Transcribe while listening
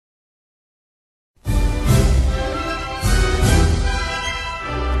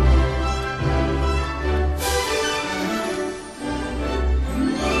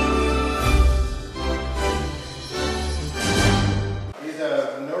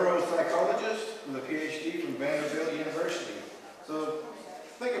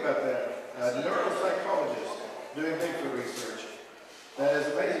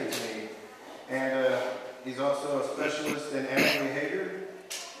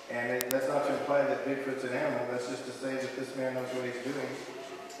And that's not to imply that Bigfoot's an animal. That's just to say that this man knows what he's doing.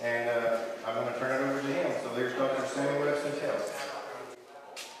 And I'm going to turn it over to him. So there's Dr. Samuel Webb Sentell.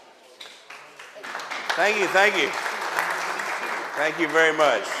 Thank you, thank you. Thank you very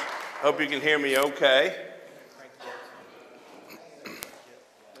much. Hope you can hear me okay.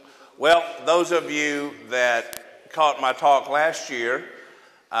 Well, those of you that caught my talk last year,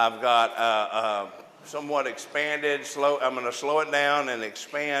 I've got somewhat expanded, I'm going to slow it down and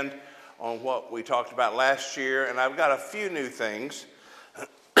expand on what we talked about last year, and I've got a few new things.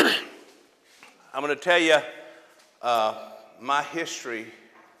 I'm going to tell you my history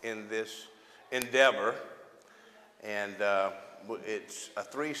in this endeavor, and it's a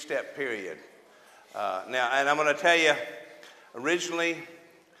 3-step period. Now, and I'm going to tell you, originally,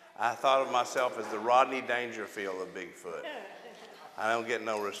 I thought of myself as the Rodney Dangerfield of Bigfoot. I don't get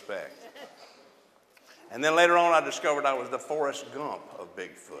no respect. And then later on, I discovered I was the Forrest Gump of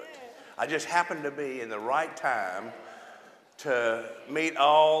Bigfoot. I just happened to be in the right time to meet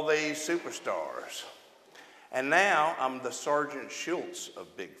all these superstars. And now I'm the Sergeant Schultz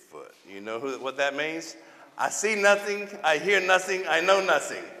of Bigfoot. You know what that means? I see nothing, I hear nothing, I know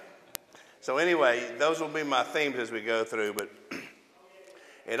nothing. So anyway, those will be my themes as we go through, but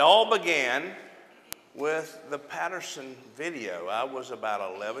it all began with the Patterson video. I was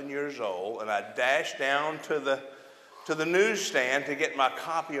about 11 years old, and I dashed down to the newsstand to get my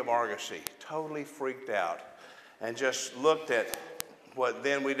copy of Argosy. Totally freaked out, and just looked at what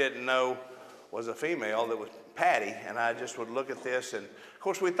then we didn't know was a female that was Patty, and I just would look at this, and of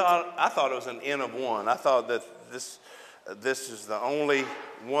course I thought it was an N of 1. I thought that this is the only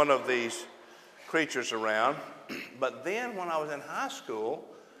one of these creatures around. But then when I was in high school,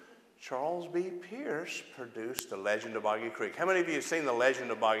 Charles B. Pierce produced The Legend of Boggy Creek. How many of you have seen The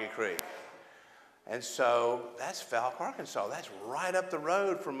Legend of Boggy Creek? And so that's Falk, Arkansas. That's right up the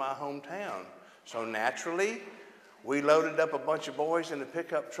road from my hometown. So naturally, we loaded up a bunch of boys in a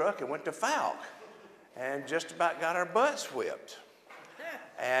pickup truck and went to Falk and just about got our butts whipped.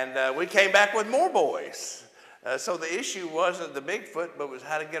 And we came back with more boys. So the issue wasn't the Bigfoot, but was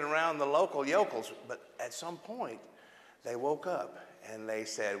how to get around the local yokels. But at some point, they woke up and they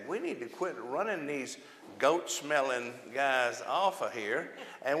said, we need to quit running these goat-smelling guys off of here,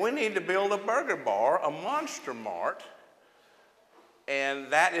 and we need to build a burger bar, a Monster Mart,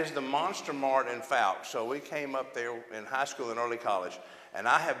 and that is the Monster Mart in Falk. So we came up there in high school and early college, and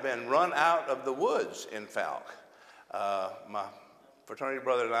I have been run out of the woods in Falk. My fraternity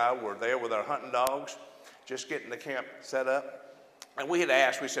brother and I were there with our hunting dogs, just getting the camp set up, and we had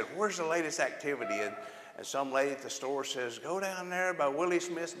asked, we said, where's the latest activity? And some lady at the store says, go down there by Willie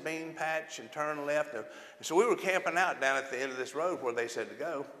Smith's bean patch and turn left. And so we were camping out down at the end of this road where they said to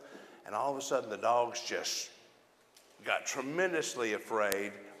go. And all of a sudden the dogs just got tremendously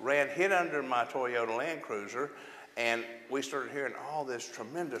afraid, hid under my Toyota Land Cruiser, and we started hearing all this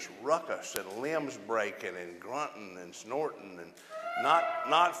tremendous ruckus and limbs breaking and grunting and snorting, and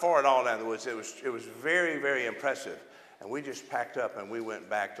not far at all down the woods. It was very, very impressive. And we just packed up and we went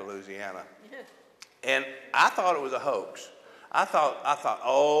back to Louisiana. And I thought it was a hoax. I thought,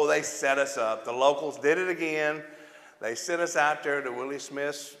 oh, they set us up. The locals did it again. They sent us out there to Willie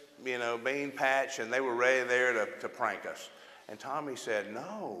Smith's, bean patch, and they were ready there to prank us. And Tommy said,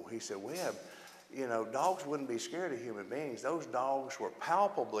 no. He said, Webb, dogs wouldn't be scared of human beings. Those dogs were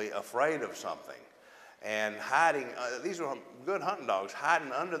palpably afraid of something and hiding. These were good hunting dogs,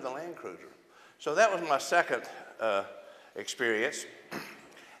 hiding under the Land Cruiser. So that was my second experience.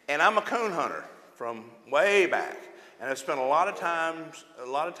 And I'm a coon hunter from way back, and I've spent a lot of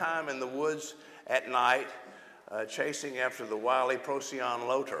time in the woods at night chasing after the wily Procyon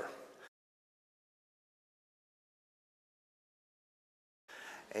loter.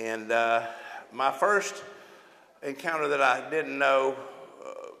 And my first encounter that I didn't know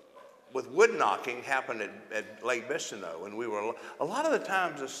with wood knocking happened at Lake Bistineau, and a lot of the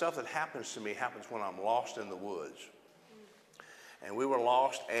times the stuff that happens to me happens when I'm lost in the woods. And we were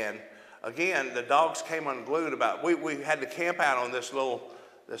lost, and again, the dogs came unglued we had to camp out on this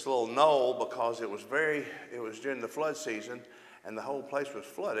little knoll because it was during the flood season, and the whole place was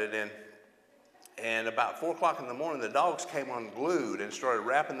flooded. And about 4 o'clock in the morning, the dogs came unglued and started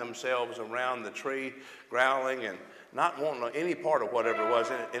wrapping themselves around the tree, growling and not wanting any part of whatever it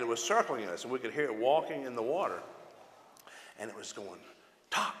was. And it was circling us, and we could hear it walking in the water. And it was going,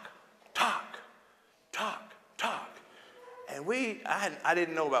 talk, talk, talk, talk. And I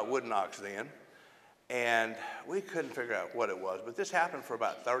didn't know about wood knocks then, and we couldn't figure out what it was. But this happened for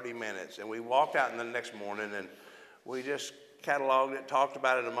about 30 minutes, and we walked out the next morning, and we just cataloged it, talked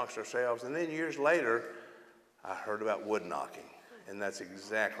about it amongst ourselves, and then years later, I heard about wood knocking. And that's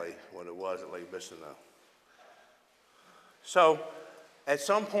exactly what it was at Lake Bistineau. So at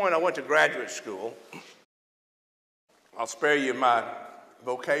some point I went to graduate school. I'll spare you my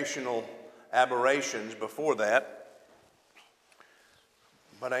vocational aberrations before that.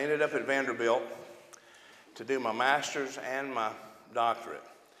 But I ended up at Vanderbilt to do my master's and my doctorate.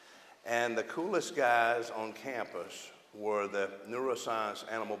 And the coolest guys on campus were the neuroscience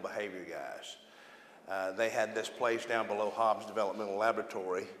animal behavior guys. They had this place down below Hobbs Developmental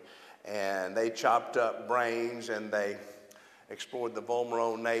Laboratory, and they chopped up brains and they explored the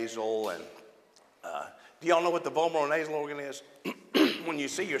vomeronasal. And do y'all know what the vomeronasal organ is? When you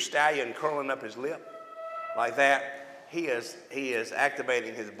see your stallion curling up his lip like that, he is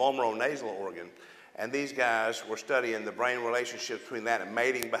activating his vomeronasal organ. And these guys were studying the brain relationships between that and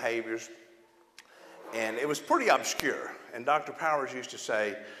mating behaviors. And it was pretty obscure. And Dr. Powers used to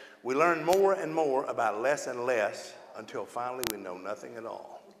say, we learn more and more about less and less until finally we know nothing at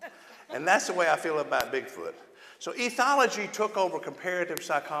all. And that's the way I feel about Bigfoot. So ethology took over comparative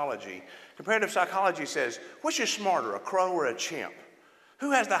psychology. Comparative psychology says, which is smarter, a crow or a chimp? Who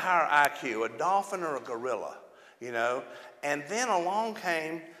has the higher IQ, a dolphin or a gorilla? You know? And then along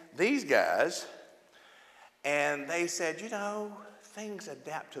came these guys, and they said, you know, things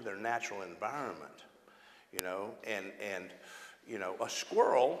adapt to their natural environment. You know, and you know, a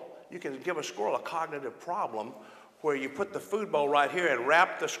squirrel, you can give a squirrel a cognitive problem where you put the food bowl right here and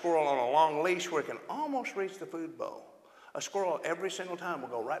wrap the squirrel on a long leash where it can almost reach the food bowl. A squirrel every single time will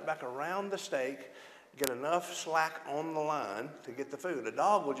go right back around the stake, get enough slack on the line to get the food. A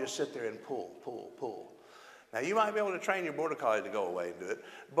dog will just sit there and pull, pull, pull. Now, you might be able to train your border collie to go away and do it,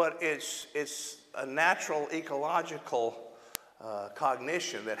 but it's a natural ecological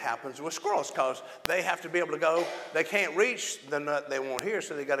cognition that happens with squirrels because they have to be able to go, they can't reach the nut they want here,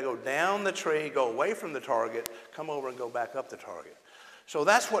 so they got to go down the tree, go away from the target, come over and go back up the target. So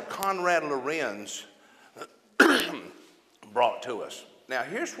that's what Konrad Lorenz brought to us. Now,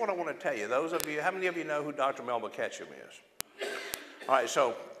 here's what I want to tell you. Those of you, how many of you know who Dr. Melba Ketchum is? All right,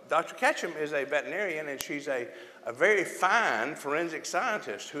 so Dr. Ketchum is a veterinarian, and she's a very fine forensic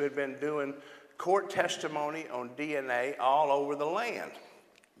scientist who had been doing court testimony on DNA all over the land,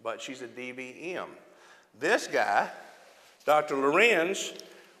 but she's a DVM. This guy, Dr. Lorenz,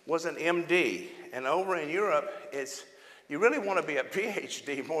 was an MD, and over in Europe, you really want to be a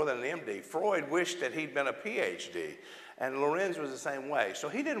PhD more than an MD. Freud wished that he'd been a PhD, and Lorenz was the same way. So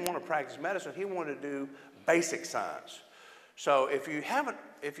he didn't want to practice medicine, he wanted to do basic science. So if you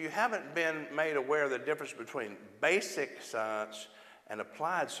haven't been made aware of the difference between basic science and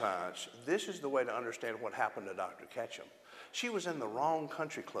applied science, this is the way to understand what happened to Dr. Ketchum. She was in the wrong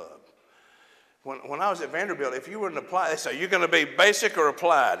country club. When I was at Vanderbilt, if you were in applied, they say, you're going to be basic or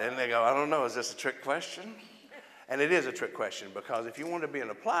applied? And they go, I don't know, is this a trick question? And it is a trick question, because if you want to be an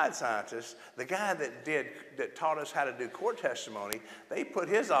applied scientist, the guy that taught us how to do court testimony, they put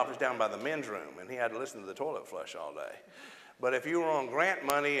his office down by the men's room, and he had to listen to the toilet flush all day. But if you were on grant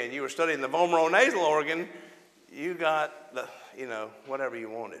money and you were studying the vomeronasal organ, you got the, you know, whatever you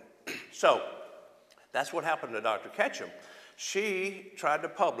wanted. So that's what happened to Dr. Ketchum. She tried to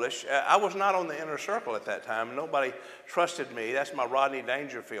publish. I was not on the inner circle at that time. Nobody trusted me. That's my Rodney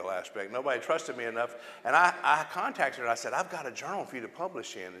Dangerfield aspect. Nobody trusted me enough. And I contacted her. I said, I've got a journal for you to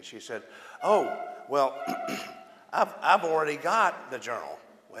publish in. And she said, oh, well, I've already got the journal.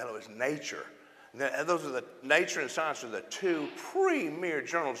 Well, it was Nature. Those are Nature and Science are the two premier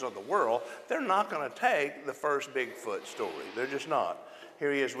journals of the world. They're not going to take the first Bigfoot story. They're just not.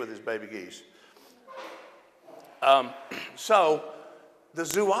 Here he is with his baby geese. So the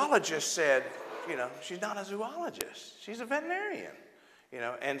zoologist said, you know, she's not a zoologist. She's a veterinarian, you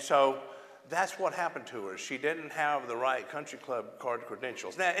know. And so that's what happened to her. She didn't have the right country club card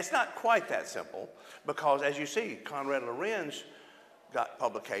credentials. Now, it's not quite that simple because, as you see, Konrad Lorenz got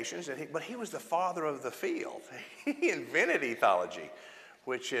publications, but he was the father of the field. He invented ethology,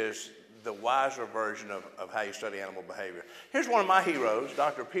 which is the wiser version of how you study animal behavior. Here's one of my heroes,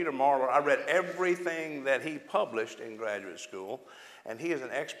 Dr. Peter Marler. I read everything that he published in graduate school, and he is an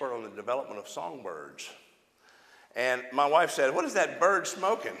expert on the development of songbirds. And my wife said, what is that bird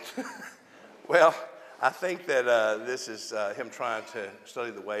smoking? Well, I think that this is him trying to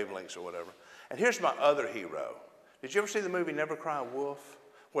study the wavelengths or whatever. And here's my other hero. Did you ever see the movie Never Cry Wolf,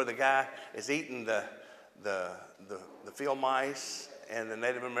 where the guy is eating the field mice, and the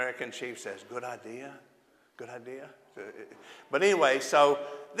Native American chief says, good idea, good idea? But anyway, so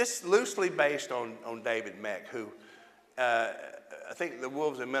this is loosely based on David Meck, who I think the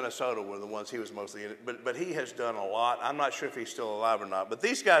wolves in Minnesota were the ones he was mostly in, but he has done a lot. I'm not sure if he's still alive or not, but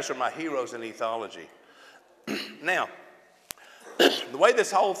these guys are my heroes in ethology. Now, the way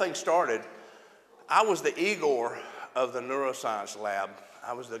this whole thing started, I was the Igor of the neuroscience lab.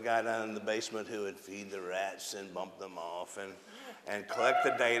 I was the guy down in the basement who would feed the rats and bump them off and collect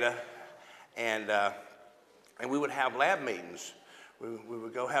the data. And we would have lab meetings. We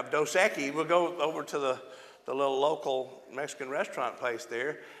would go have Dos Equis. We'd go over to the little local Mexican restaurant place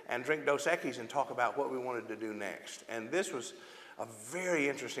there and drink Dos Equis and talk about what we wanted to do next. And this was a very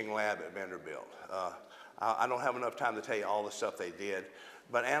interesting lab at Vanderbilt. I don't have enough time to tell you all the stuff they did,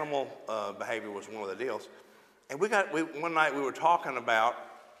 but animal behavior was one of the deals. And one night we were talking about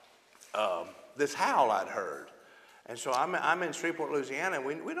this howl I'd heard. And so I'm in Shreveport, Louisiana,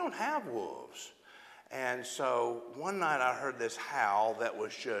 and we don't have wolves. And so one night I heard this howl that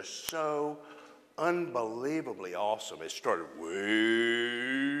was just so unbelievably awesome. It started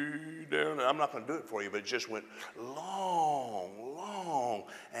way down there. I'm not going to do it for you, but it just went long,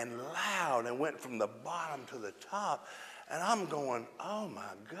 and loud, and went from the bottom to the top. And I'm going, oh my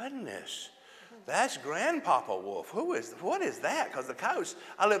goodness, that's Grandpapa Wolf. What is that? Because the coyotes,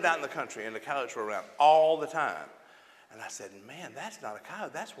 I lived out in the country, and the coyotes were around all the time. And I said, man, that's not a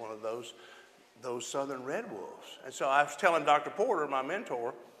coyote. That's one of those southern red wolves. And so I was telling Dr. Porter, my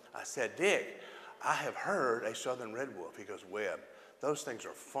mentor, I said, Dick, I have heard a southern red wolf. He goes, Webb, those things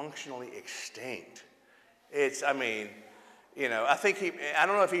are functionally extinct. I mean, you know, I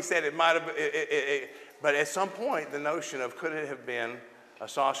don't know if he said it might have, but at some point the notion of could it have been a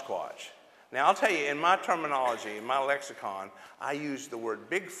Sasquatch. Now I'll tell you, in my terminology, in my lexicon, I use the word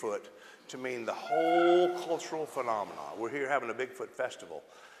Bigfoot to mean the whole cultural phenomenon. We're here having a Bigfoot festival.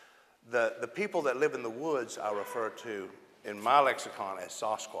 The people that live in the woods I refer to in my lexicon as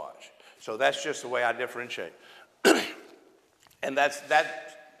Sasquatch. So that's just the way I differentiate. And that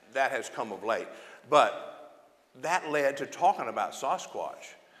has come of late. But that led to talking about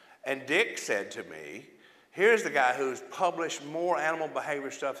Sasquatch. And Dick said to me, here's the guy who's published more animal behavior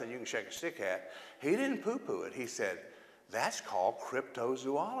stuff than you can shake a stick at. He didn't poo-poo it. He said, that's called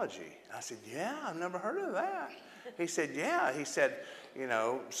cryptozoology. I said, yeah, I've never heard of that. He said, yeah. He said, you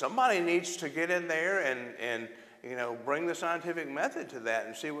know, somebody needs to get in there and you know, bring the scientific method to that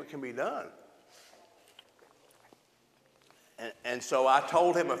and see what can be done. And so I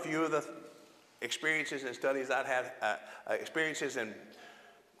told him a few of the experiences and studies I'd had, experiences and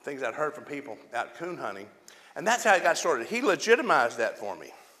things I'd heard from people out coon hunting. And that's how it got started. He legitimized that for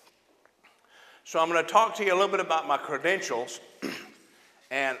me. So I'm going to talk to you a little bit about my credentials.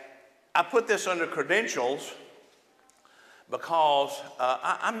 And I put this under credentials because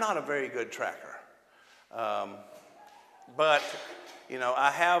I'm not a very good tracker. But, you know,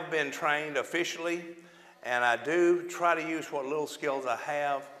 I have been trained officially, and I do try to use what little skills I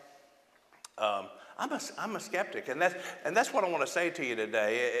have. I'm a skeptic, and that's what I want to say to you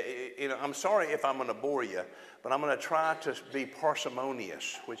today. You know, I'm sorry if I'm going to bore you, but I'm going to try to be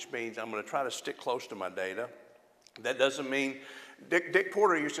parsimonious, which means I'm going to try to stick close to my data. That doesn't mean, Dick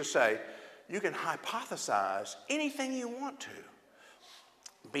Porter used to say, you can hypothesize anything you want to.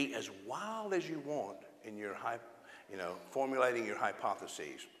 Be as wild as you want in your, formulating your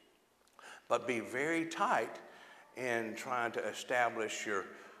hypotheses. But be very tight in trying to establish your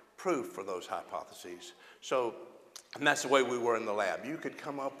proof for those hypotheses. So, and that's the way we were in the lab. You could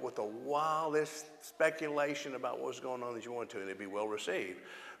come up with the wildest speculation about what was going on that you wanted to, and it'd be well received.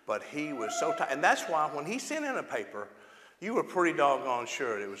 But he was so tight. And that's why when he sent in a paper, you were pretty doggone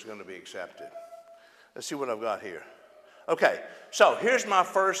sure it was going to be accepted. Let's see what I've got here. Okay, so here's my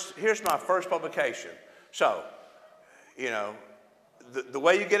first publication. So, you know, the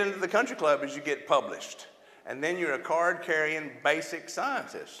way you get into the country club is you get published. And then you're a card-carrying basic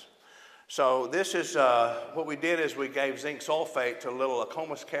scientist. So this is, what we did is we gave zinc sulfate to little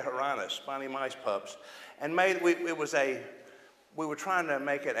Acomus caharinus, spiny mice pups, and we were trying to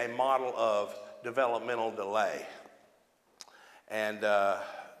make it a model of developmental delay. And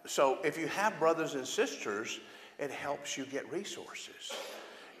so if you have brothers and sisters, it helps you get resources.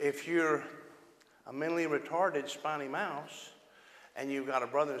 If you're a mentally retarded spiny mouse and you've got a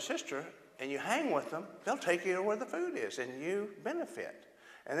brother and sister and you hang with them, they'll take you to where the food is and you benefit.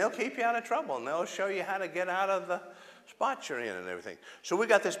 And they'll keep you out of trouble and they'll show you how to get out of the spot you're in and everything. So we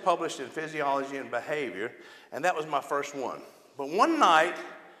got this published in Physiology and Behavior, and that was my first one. But one night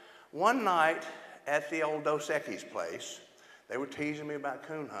at the old Dos Equis place, they were teasing me about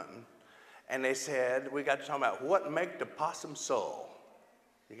coon hunting, and they said, we got to talk about what make the possum soul.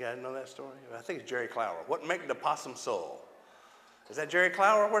 You guys know that story? I think it's Jerry Clower. What make the possum soul? Is that Jerry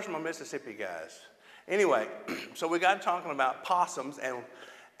Clower? Where's my Mississippi guys? Anyway, so we got talking about possums,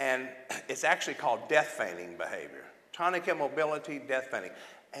 and it's actually called death feigning behavior. Tonic immobility, death feigning.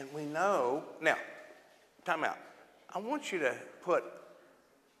 And we know, now, time out. I want you to put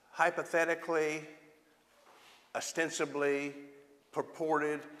hypothetically, ostensibly,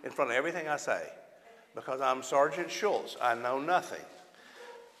 purported in front of everything I say, because I'm Sergeant Schultz. I know nothing.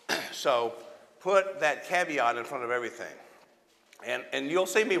 So put that caveat in front of everything. And you'll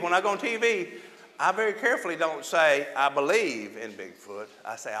see me when I go on TV, I very carefully don't say I believe in Bigfoot.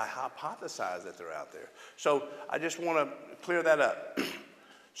 I say I hypothesize that they're out there. So I just want to clear that up.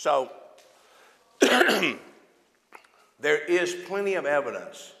 So there is plenty of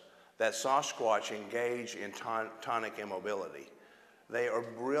evidence that Sasquatch engage in tonic immobility. They are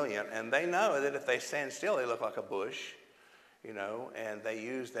brilliant, and they know that if they stand still, they look like a bush, you know, and they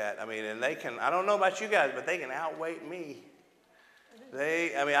use that. I mean, and they can, I don't know about you guys, but they can outweight me.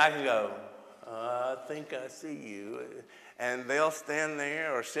 I can go, I think I see you. And they'll stand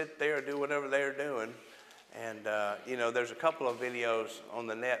there or sit there or do whatever they're doing. And, you know, there's a couple of videos on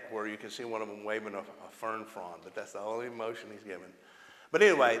the net where you can see one of them waving a fern frond, but that's the only motion he's giving. But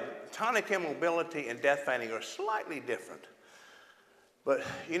anyway, tonic immobility and death fainting are slightly different. But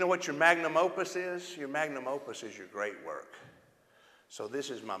you know what your magnum opus is? Your magnum opus is your great work. So this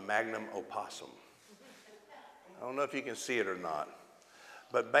is my magnum opossum. I don't know if you can see it or not.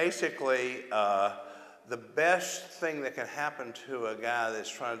 But basically, the best thing that can happen to a guy that's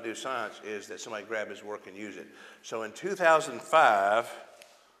trying to do science is that somebody grab his work and use it. So in 2005,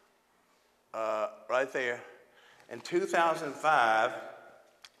 right there, in 2005,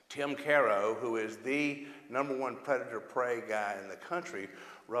 Tim Caro, who is the #1 predator-prey guy in the country,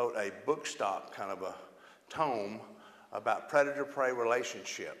 wrote a bookstop kind of a tome about predator-prey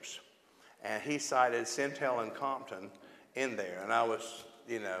relationships. And he cited Sentell and Compton in there. And I was,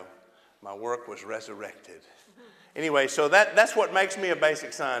 you know, my work was resurrected. Anyway, so that's what makes me a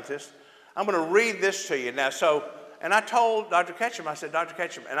basic scientist. I'm going to read this to you now. And I told Dr. Ketchum, I said, Dr.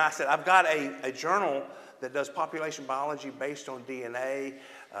 Ketchum, and I said, I've got a journal that does population biology based on DNA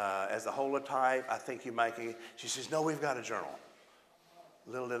as the holotype. I think you might. She says, no, we've got a journal.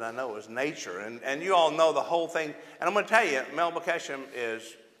 Little did I know it was Nature. And you all know the whole thing. And I'm going to tell you, Melba Ketchum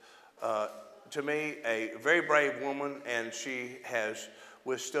is, to me, a very brave woman, and she has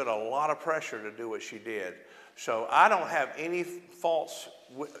withstood a lot of pressure to do what she did. So I don't have any faults.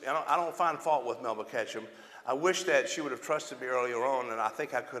 I don't find fault with Melba Ketchum. I wish that she would have trusted me earlier on, and I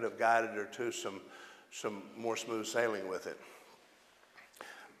think I could have guided her to some more smooth sailing with it.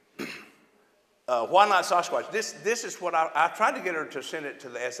 Why not Sasquatch? This is what I tried to get her to send it to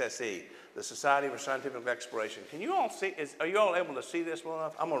the SSE, the Society for Scientific Exploration. Can you all see? Are you all able to see this well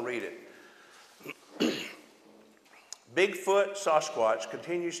enough? I'm going to read it. Bigfoot, Sasquatch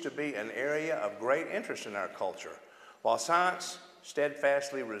continues to be an area of great interest in our culture, while science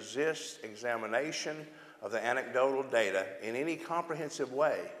steadfastly resists examination of the anecdotal data in any comprehensive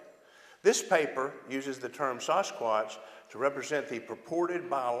way. This paper uses the term Sasquatch to represent the purported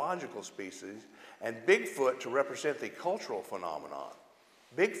biological species and Bigfoot to represent the cultural phenomenon.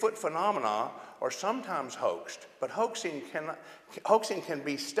 Bigfoot phenomena are sometimes hoaxed, but hoaxing can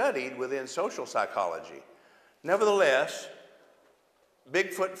be studied within social psychology. Nevertheless,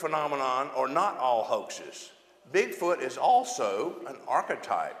 Bigfoot phenomenon are not all hoaxes. Bigfoot is also an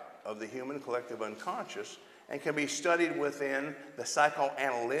archetype of the human collective unconscious and can be studied within the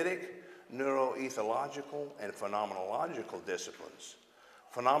psychoanalytic, neuroethological, and phenomenological disciplines.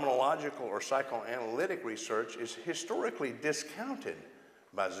 Phenomenological or psychoanalytic research is historically discounted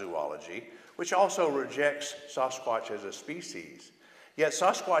by zoology, which also rejects Sasquatch as a species. Yet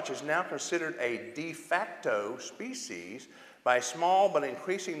Sasquatch is now considered a de facto species by a small but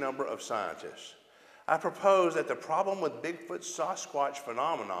increasing number of scientists. I propose that the problem with Bigfoot Sasquatch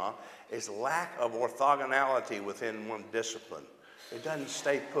phenomena is lack of orthogonality within one discipline. It doesn't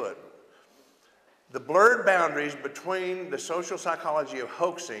stay put. The blurred boundaries between the social psychology of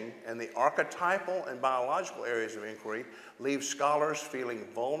hoaxing and the archetypal and biological areas of inquiry leave scholars feeling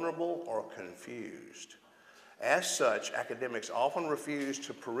vulnerable or confused. As such, academics often refuse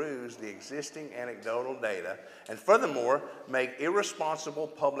to peruse the existing anecdotal data and furthermore make irresponsible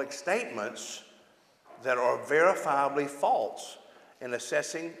public statements that are verifiably false in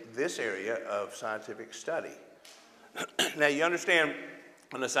assessing this area of scientific study. Now you understand,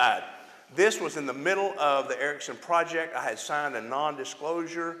 on the side, this was in the middle of the Erickson project. I had signed a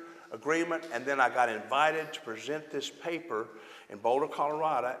non-disclosure agreement, and then I got invited to present this paper in Boulder,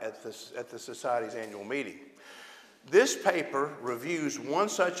 Colorado at the Society's annual meeting. This paper reviews one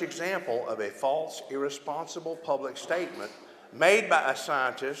such example of a false, irresponsible public statement made by a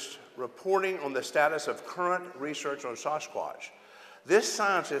scientist reporting on the status of current research on Sasquatch. This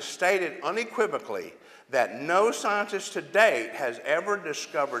scientist stated unequivocally that no scientist to date has ever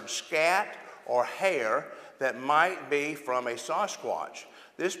discovered scat or hair that might be from a Sasquatch.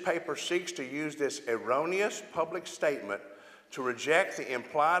 This paper seeks to use this erroneous public statement to reject the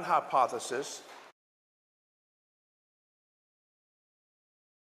implied hypothesis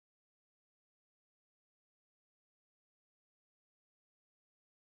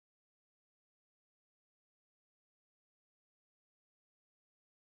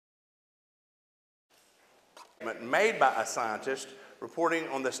made by a scientist reporting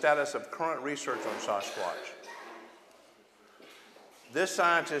on the status of current research on Sasquatch. This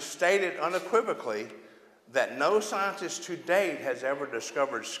scientist stated unequivocally that no scientist to date has ever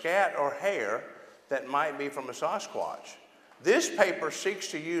discovered scat or hair that might be from a Sasquatch. This paper seeks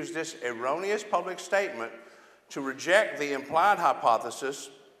to use this erroneous public statement to reject the implied hypothesis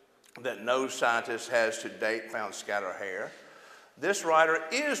that no scientist has to date found scat or hair. This writer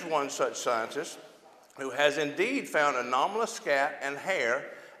is one such scientist who has indeed found anomalous scat and hair,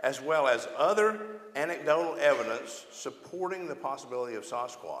 as well as other anecdotal evidence supporting the possibility of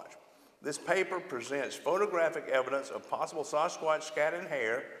Sasquatch. This paper presents photographic evidence of possible Sasquatch scat and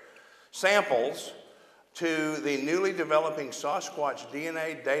hair samples to the newly developing Sasquatch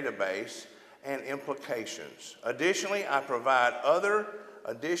DNA database and implications. Additionally, I provide other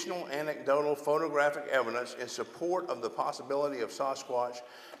additional anecdotal photographic evidence in support of the possibility of Sasquatch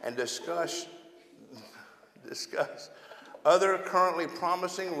and discuss other currently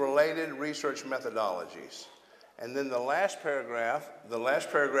promising related research methodologies. And then the last paragraph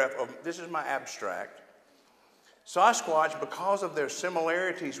of, this is my abstract. Sasquatch, because of their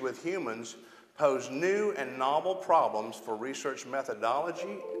similarities with humans, pose new and novel problems for research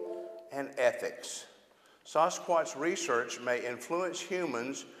methodology and ethics. Sasquatch research may influence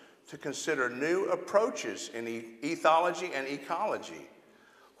humans to consider new approaches in ethology and ecology.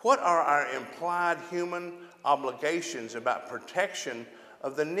 What are our implied human obligations about protection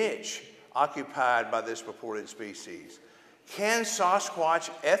of the niche occupied by this purported species? Can Sasquatch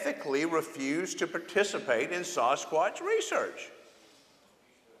ethically refuse to participate in Sasquatch research?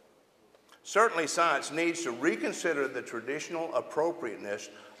 Certainly, science needs to reconsider the traditional appropriateness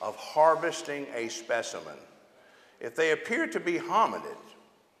of harvesting a specimen. If they appear to be hominid,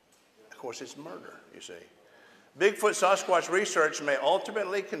 of course it's murder, you see. Bigfoot Sasquatch research may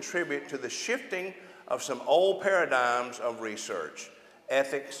ultimately contribute to the shifting of some old paradigms of research,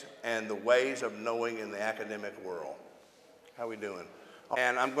 ethics, and the ways of knowing in the academic world. How are we doing?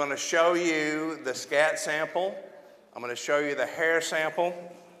 And I'm going to show you the scat sample. I'm going to show you the hair sample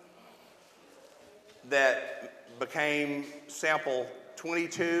that became sample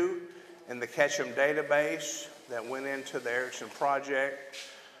 22 in the Ketchum database that went into the Erickson project.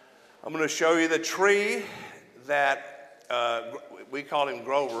 I'm going to show you the tree that we call him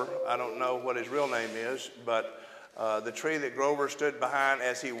Grover. I don't know what his real name is, but the tree that Grover stood behind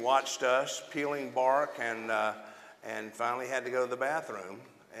as he watched us peeling bark and finally had to go to the bathroom.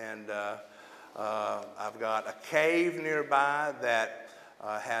 And I've got a cave nearby that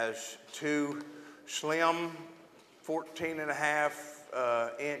has two slim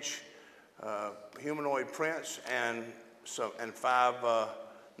 14.5-inch humanoid prints and 5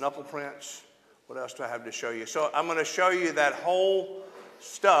 knuckle prints. What else do I have to show you? So I'm going to show you that whole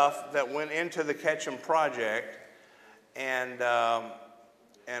stuff that went into the Ketchum project and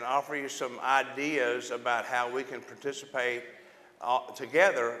offer you some ideas about how we can participate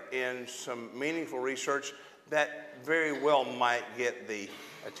together in some meaningful research that very well might get the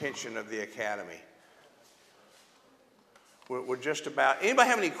attention of the Academy. We're just about, anybody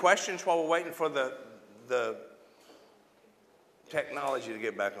have any questions while we're waiting for the technology to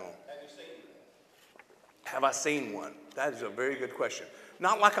get back on? Have I seen one? That is a very good question.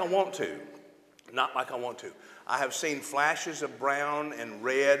 Not like I want to. Not like I want to. I have seen flashes of brown and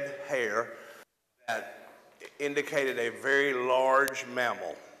red hair that indicated a very large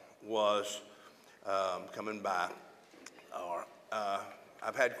mammal was coming by.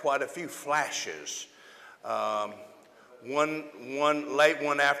 I've had quite a few flashes. One late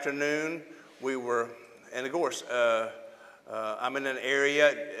one afternoon, we were, and of course, I'm in an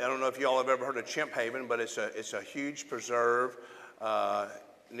area, I don't know if y'all have ever heard of Chimp Haven, but it's a huge preserve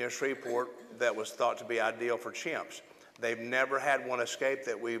near Shreveport that was thought to be ideal for chimps. They've never had one escape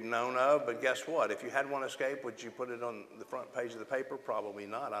that we've known of, but guess what? If you had one escape, would you put it on the front page of the paper? Probably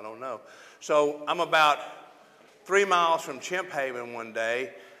not, I don't know. So I'm about 3 miles from Chimp Haven one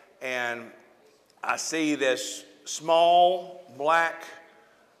day, and I see this small, black,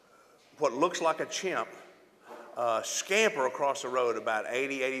 what looks like a chimp, scamper across the road about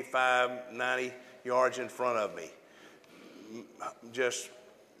 80, 85, 90 yards in front of me, just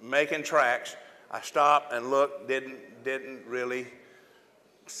making tracks. I stopped and looked, didn't really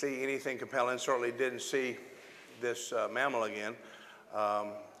see anything compelling, certainly didn't see this mammal again.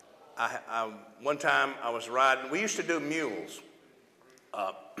 One time I was riding, we used to do mules.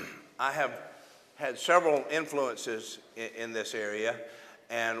 I have had several influences in this area,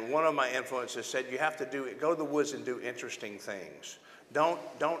 and one of my influences said you have to go to the woods and do interesting things. Don't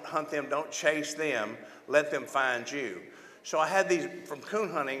hunt them, don't chase them, let them find you. So I had these, from coon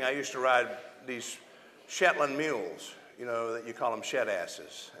hunting, I used to ride these Shetland mules, you know, that you call them shed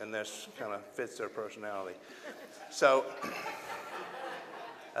asses, and this kind of fits their personality. So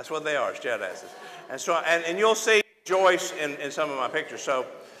that's what they are, shed asses. And so, and you'll see Joyce in some of my pictures.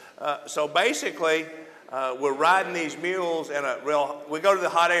 So basically, we're riding these mules in we go to the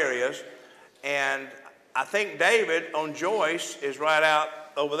hot areas, and I think David on Joyce is right out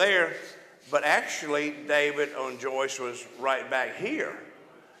over there, but actually David on Joyce was right back here.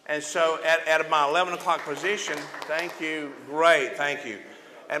 And so at my 11 o'clock position, thank you, great, thank you.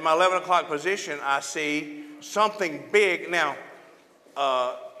 At my 11 o'clock position, I see something big. Now,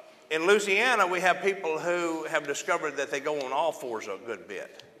 in Louisiana, we have people who have discovered that they go on all fours a good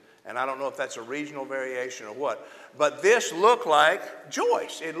bit. And I don't know if that's a regional variation or what. But this looked like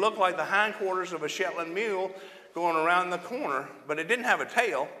Joyce. It looked like the hindquarters of a Shetland mule going around the corner, but it didn't have a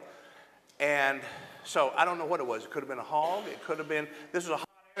tail. And so I don't know what it was. It could have been a hog. It could have been, this was a hot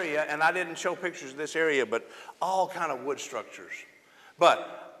area, and I didn't show pictures of this area, but all kind of wood structures.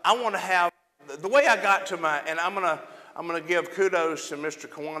 But I want to have, the way I got to my, and I'm going to give kudos to Mr.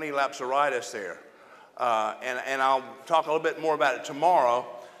 Kawani Lapsaritis there. And I'll talk a little bit more about it tomorrow.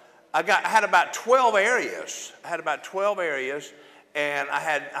 I had about 12 areas. And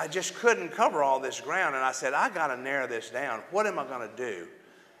I just couldn't cover all this ground. And I said, I got to narrow this down. What am I going to do?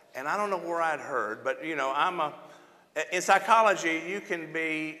 And I don't know where I'd heard, but you know, in psychology,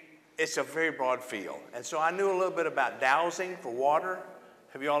 it's a very broad field. And so I knew a little bit about dowsing for water.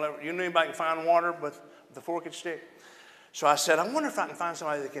 Have you all ever, you know anybody can find water with the fork and stick? So I said, I wonder if I can find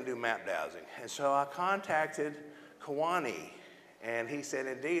somebody that can do map dowsing. And so I contacted Kawani, and he said,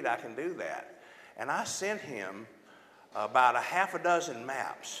 indeed, I can do that. And I sent him about a half a dozen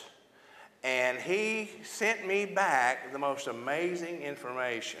maps. And he sent me back the most amazing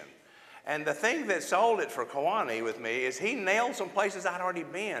information. And the thing that sold it for Kawani with me is he nailed some places I'd already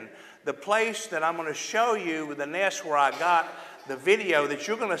been. The place that I'm going to show you with the nest where I got the video that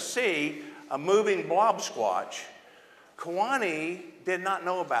you're going to see, a moving blob squatch, Kawani did not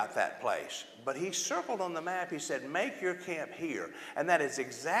know about that place. But he circled on the map, he said, make your camp here. And that is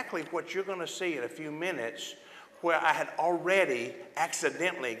exactly what you're going to see in a few minutes, where I had already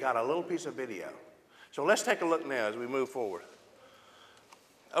accidentally got a little piece of video. So let's take a look now as we move forward.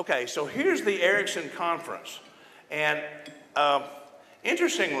 Okay, so here's the Erickson Conference. And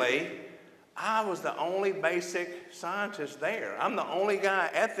interestingly, I was the only basic scientist there. I'm the only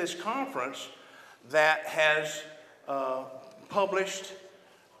guy at this conference that has published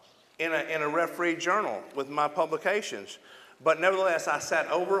in a refereed journal with my publications. But nevertheless, I sat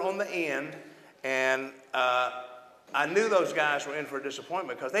over on the end, and I knew those guys were in for a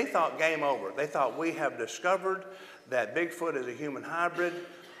disappointment because they thought game over. They thought we have discovered that Bigfoot is a human hybrid.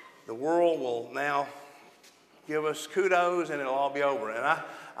 The world will now give us kudos and it'll all be over. And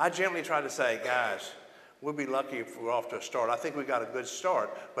I gently tried to say, guys, we'll be lucky if we're off to a start. I think we got a good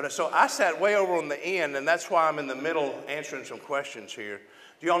start. But so I sat way over on the end, and that's why I'm in the middle answering some questions here.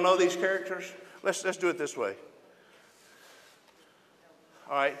 Do y'all know these characters? Let's do it this way.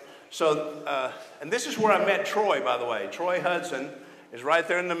 All right. So, and this is where I met Troy, by the way. Troy Hudson is right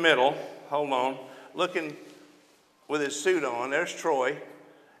there in the middle. Hold on. Looking with his suit on. There's Troy.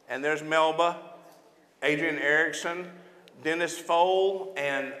 And there's Melba, Adrian Erickson, Dennis Fole,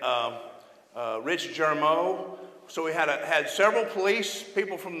 and Rich Germeau. So we had several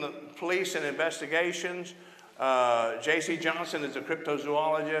people from the police and investigations. J.C. Johnson is a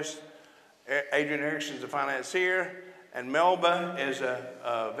cryptozoologist. Adrian Erickson is a financier. And Melba is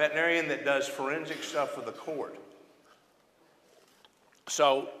a veterinarian that does forensic stuff for the court.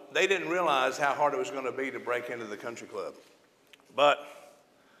 So they didn't realize how hard it was going to be to break into the country club. But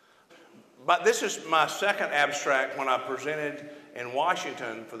this is my second abstract when I presented in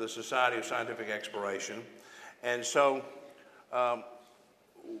Washington for the Society of Scientific Exploration. And so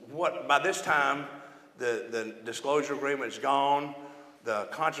by this time, the disclosure agreement is gone. The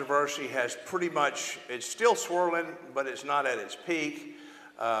controversy has pretty much, it's still swirling, but it's not at its peak.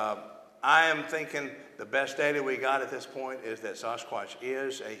 I am thinking the best data we got at this point is that Sasquatch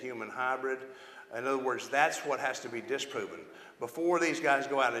is a human hybrid. In other words, that's what has to be disproven. Before these guys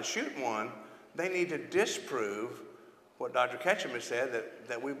go out and shoot one, they need to disprove what Dr. Ketchum has said,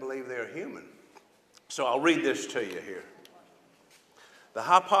 that we believe they're human. So I'll read this to you here. The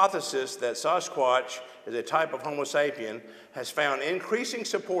hypothesis that Sasquatch is a type of Homo sapien has found increasing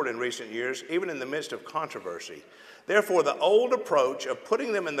support in recent years, even in the midst of controversy. Therefore, the old approach of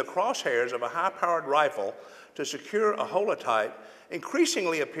putting them in the crosshairs of a high-powered rifle to secure a holotype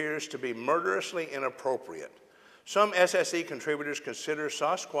increasingly appears to be murderously inappropriate. Some SSE contributors consider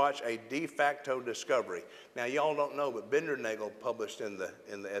Sasquatch a de facto discovery. Now, y'all don't know, but Bindernagel published in the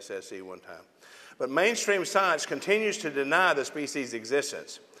SSE one time. But mainstream science continues to deny the species'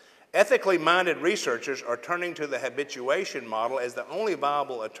 existence. Ethically minded researchers are turning to the habituation model as the only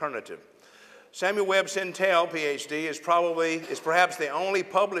viable alternative. Samuel Webb Sentell, PhD, is perhaps the only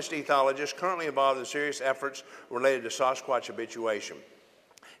published ethologist currently involved in serious efforts related to Sasquatch habituation.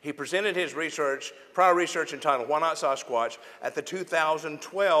 He presented his prior research entitled Why Not Sasquatch at the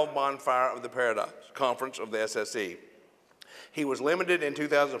 2012 Bonfire of the Paradise Conference of the SSE. He was limited in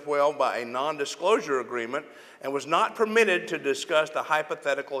 2012 by a non-disclosure agreement and was not permitted to discuss the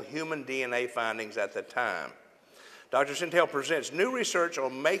hypothetical human DNA findings at the time. Dr. Sentell presents new research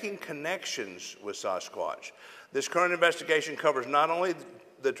on making connections with Sasquatch. This current investigation covers not only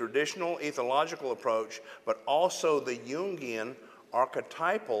the traditional ethological approach, but also the Jungian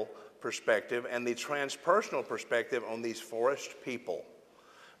archetypal perspective and the transpersonal perspective on these forest people.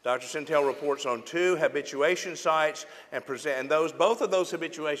 Dr. Sentell reports on 2 habituation sites and both of those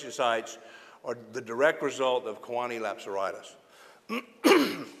habituation sites are the direct result of Kiwani lapsaritis.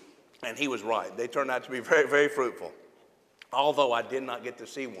 And he was right. They turned out to be very, very fruitful. Although I did not get to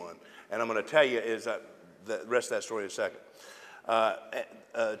see one. And I'm going to tell you the rest of that story in a second.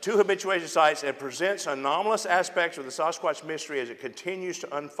 2 habituation sites and presents anomalous aspects of the Sasquatch mystery as it continues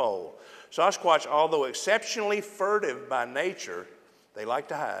to unfold. Sasquatch, although exceptionally furtive by nature, they like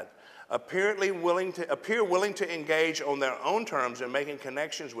to hide, appear willing to engage on their own terms in making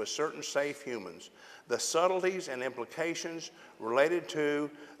connections with certain safe humans. The subtleties and implications related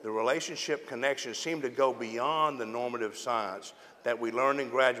to the relationship connections seem to go beyond the normative science that we learn in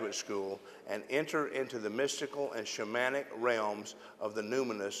graduate school and enter into the mystical and shamanic realms of the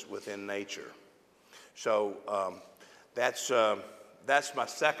numinous within nature. So that's my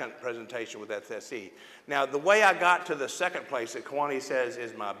second presentation with SSE. Now, the way I got to the second place that Kiwani says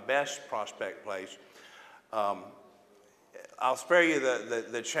is my best prospect place, I'll spare you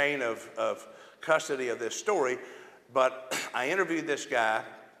the chain of custody of this story, but I interviewed this guy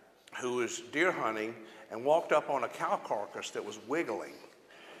who was deer hunting and walked up on a cow carcass that was wiggling.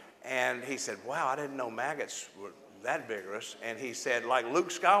 And he said, wow, I didn't know maggots were that vigorous. And he said, like Luke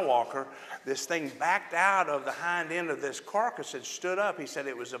Skywalker, this thing backed out of the hind end of this carcass and stood up. He said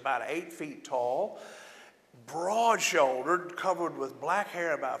it was about 8 feet tall, broad-shouldered, covered with black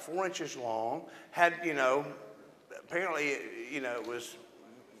hair about 4 inches long, had, apparently, it was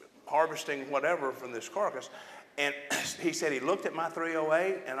harvesting whatever from this carcass. And he said he looked at my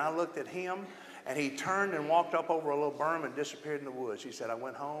 308 and I looked at him, and he turned and walked up over a little berm and disappeared in the woods. He said, I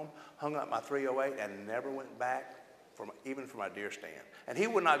went home, hung up my 308, and never went back even for my deer stand. And he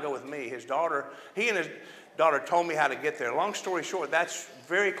would not go with me. He and his daughter told me how to get there. Long story short, that's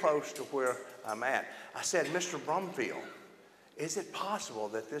very close to where I'm at. I said, Mr. Brumfield, is it possible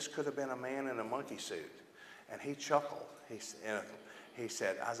that this could have been a man in a monkey suit? And he chuckled. He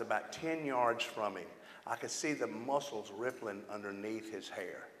said, I was about 10 yards from him. I could see the muscles rippling underneath his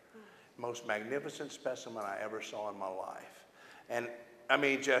hair. Most magnificent specimen I ever saw in my life. And I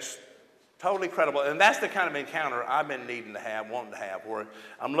mean, just totally credible. And that's the kind of encounter I've been wanting to have, where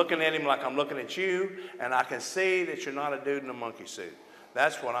I'm looking at him like I'm looking at you, and I can see that you're not a dude in a monkey suit.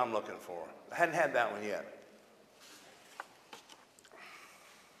 That's what I'm looking for. I hadn't had that one yet.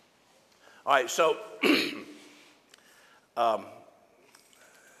 All right, so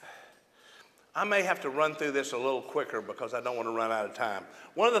I may have to run through this a little quicker because I don't want to run out of time.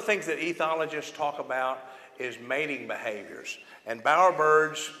 One of the things that ethologists talk about is mating behaviors. And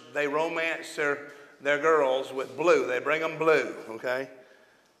bowerbirds, they romance their girls with blue. They bring them blue, okay?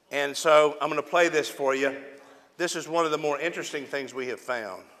 And so I'm going to play this for you. This is one of the more interesting things we have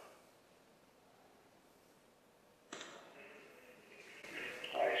found.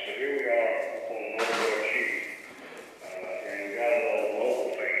 All right, so here we are on Honobia Cheese. And we got a little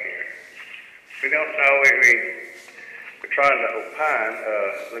mobile thing here. We don't know if we're trying to opine.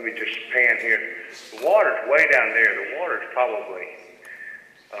 Let me just pan here. The water's way down there. The water's probably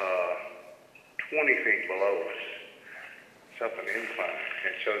 20 feet below us. It's up an incline.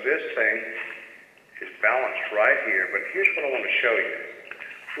 And so this thing is balanced right here. But here's what I want to show you.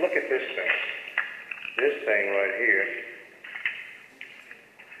 Look at this thing. This thing right here.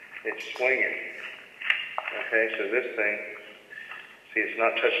 It's swinging. Okay, so this thing, see, it's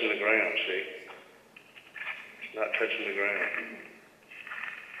not touching the ground, see? It's not touching the ground.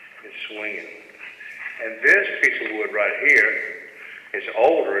 is swinging. And this piece of wood right here is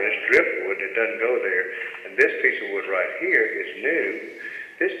older, and it's driftwood, and it doesn't go there. And this piece of wood right here is new.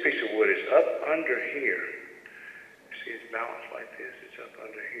 This piece of wood is up under here. See, it's balanced like this. It's up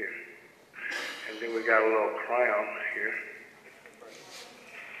under here. And then we got a little crown here.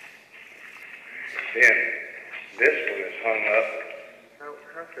 And then this one is hung up.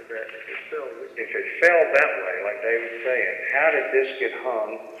 How could that, if it fell that way, like David's saying, how did this get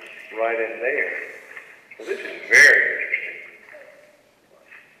hung right in there? Well, this is very interesting.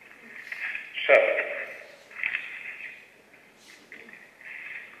 So,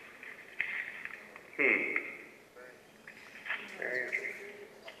 very interesting.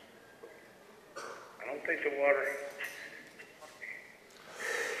 I don't think the water,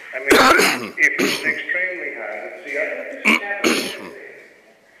 I mean, if it's extremely high, see, I think this is happening.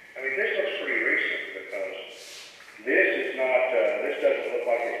 I mean, this looks pretty recent because this is not, this doesn't look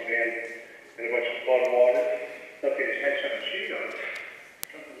like it's been in a bunch of flood water. Look, it has had something chewed on it.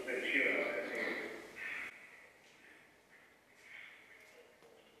 Something's been chewing on it.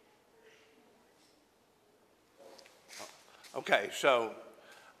 Okay, so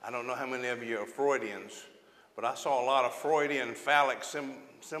I don't know how many of you are Freudians, but I saw a lot of Freudian phallic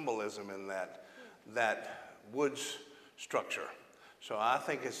symbolism in that woods structure. So I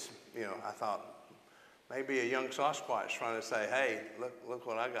think it's, you know, I thought maybe a young Sasquatch trying to say, hey, look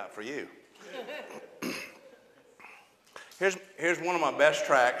what I got for you. Here's one of my best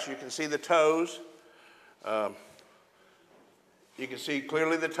tracks. You can see the toes. You can see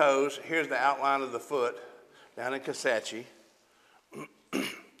clearly the toes. Here's the outline of the foot down in Kisatchie.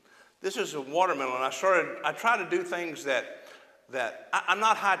 This is a watermelon. I try to do things that I'm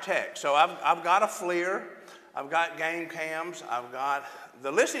not high tech. So I've got a FLIR. I've got game cams. I've got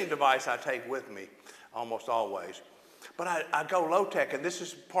the listening device I take with me almost always. But I go low tech, and this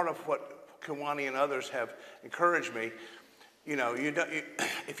is part of what Kiwani and others have encouraged me. You know,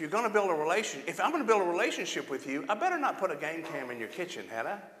 if you're going to build a relationship, if I'm going to build a relationship with you, I better not put a game cam in your kitchen, had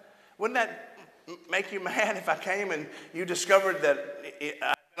I? Wouldn't that make you mad if I came and you discovered that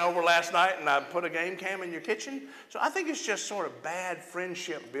I went over last night and I put a game cam in your kitchen? So I think it's just sort of bad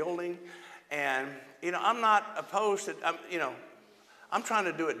friendship building. And, you know, I'm not opposed to, you know, I'm trying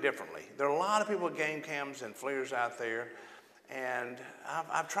to do it differently. There are a lot of people with game cams and FLIRs out there. And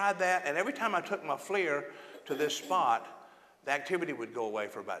I've tried that. And every time I took my FLIR to this spot, the activity would go away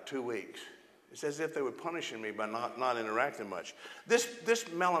for about 2 weeks. It's as if they were punishing me by not interacting much. This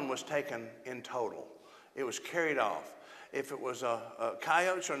melon was taken in total. It was carried off. If it was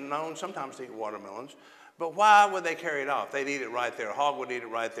coyotes are known sometimes to eat watermelons, but why would they carry it off? They'd eat it right there. A hog would eat it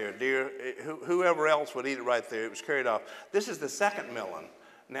right there. Deer, whoever else would eat it right there. It was carried off. This is the second melon.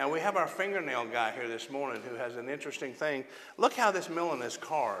 Now we have our fingernail guy here this morning who has an interesting thing. Look how this melon is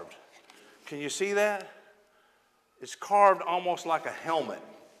carved. Can you see that? It's carved almost like a helmet.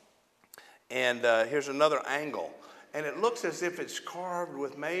 And here's another angle. And it looks as if it's carved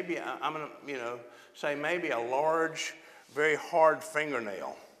with maybe, I'm going to, you know, say maybe a large, very hard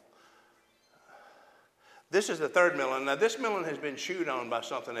fingernail. This is the third melon. Now, this melon has been chewed on by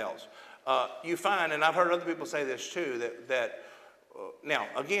something else. You find, and I've heard other people say this too, now,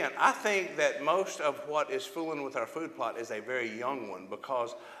 again, I think that most of what is fooling with our food plot is a very young one,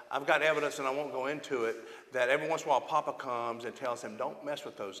 because I've got evidence, and I won't go into it, that every once in a while Papa comes and tells him, don't mess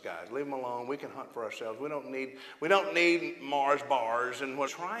with those guys. Leave them alone. We can hunt for ourselves. We don't need Mars bars. And what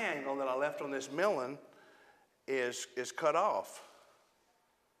triangle that I left on this melon is cut off.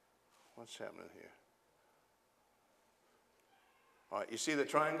 What's happening here? All right, you see the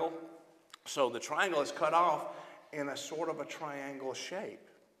triangle? So the triangle is cut off in a sort of a triangle shape.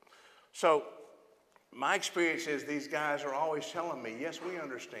 So my experience is these guys are always telling me, yes, we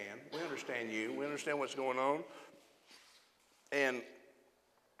understand you, we understand what's going on, and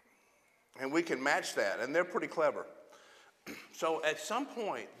we can match that, and they're pretty clever. So at some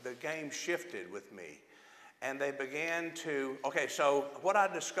point, the game shifted with me, and they began to, okay, so what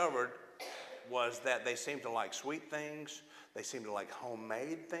I discovered was that they seem to like sweet things. They seem to like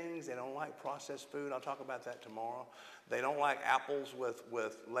homemade things. They don't like processed food. I'll talk about that tomorrow. They don't like apples with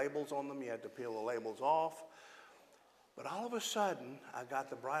labels on them. You have to peel the labels off. But all of a sudden, I got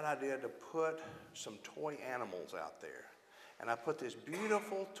the bright idea to put some toy animals out there. And I put this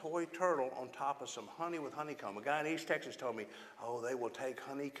beautiful toy turtle on top of some honey with honeycomb. A guy in East Texas told me, oh, they will take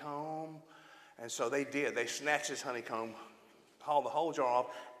honeycomb. And so they did. They snatched this honeycomb, hauled the whole jar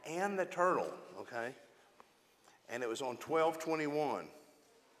off, and the turtle, okay? And it was on 12/21.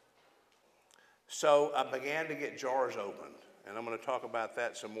 So I began to get jars opened. And I'm going to talk about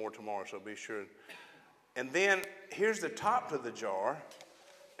that some more tomorrow, so be sure. And then here's the top to the jar.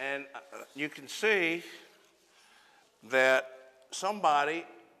 And you can see that somebody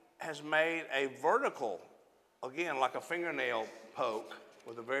has made a vertical, again, like a fingernail poke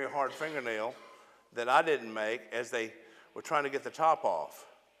with a very hard fingernail that I didn't make as they were trying to get the top off.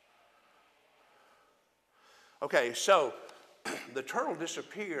 Okay, so the turtle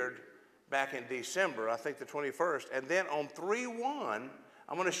disappeared back in December, I think the 21st, and then on 3/1,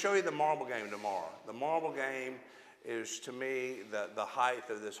 I'm going to show you the marble game tomorrow. The marble game is, to me, the height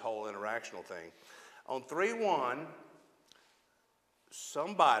of this whole interactional thing. On 3/1,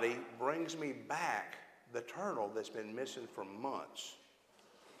 somebody brings me back the turtle that's been missing for months.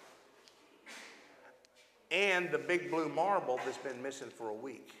 And the big blue marble that's been missing for a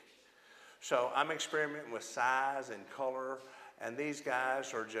week. So I'm experimenting with size and color, and these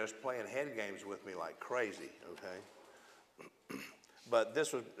guys are just playing head games with me like crazy, okay? But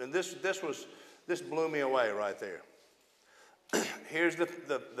this blew me away right there. Here's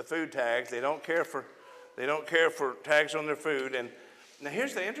the food tags. They don't care for tags on their food. And now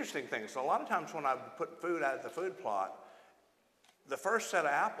here's the interesting thing. So a lot of times when I put food out at the food plot, the first set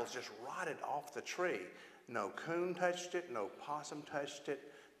of apples just rotted off the tree. No coon touched it, no possum touched it,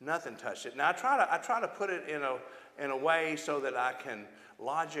 nothing touched it. Now I try to put it in a way so that I can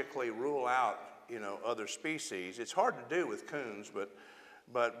logically rule out, other species. It's hard to do with coons,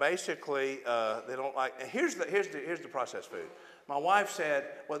 but basically they don't like. And here's the processed food. My wife said,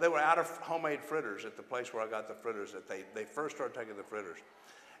 well, they were out of homemade fritters at the place where I got the fritters that they first started taking the fritters,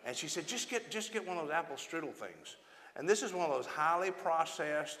 and she said, just get one of those apple strudel things. And this is one of those highly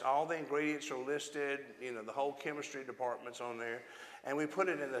processed, all the ingredients are listed, the whole chemistry department's on there. And we put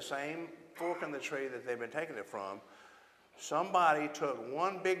it in the same fork in the tree that they've been taking it from. Somebody took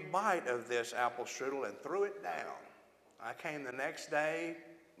one big bite of this apple strudel and threw it down. I came the next day,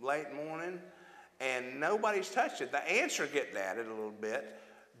 late morning, and nobody's touched it. The ants are getting at it a little bit,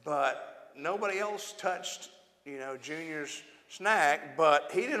 but nobody else touched, Junior's snack,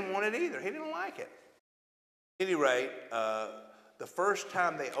 but he didn't want it either. He didn't like it. At any rate, the first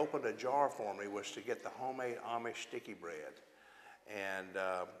time they opened a jar for me was to get the homemade Amish sticky bread. And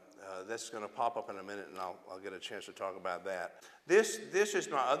that's going to pop up in a minute, and I'll get a chance to talk about that. This is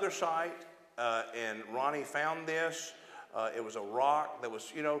my other site, and Ronnie found this. It was a rock that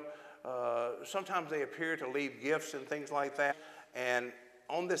was, sometimes they appear to leave gifts and things like that. And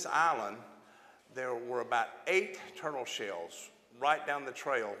on this island, there were about 8 turtle shells right down the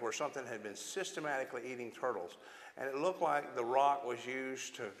trail where something had been systematically eating turtles. And it looked like the rock was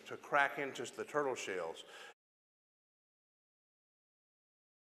used to crack into the turtle shells.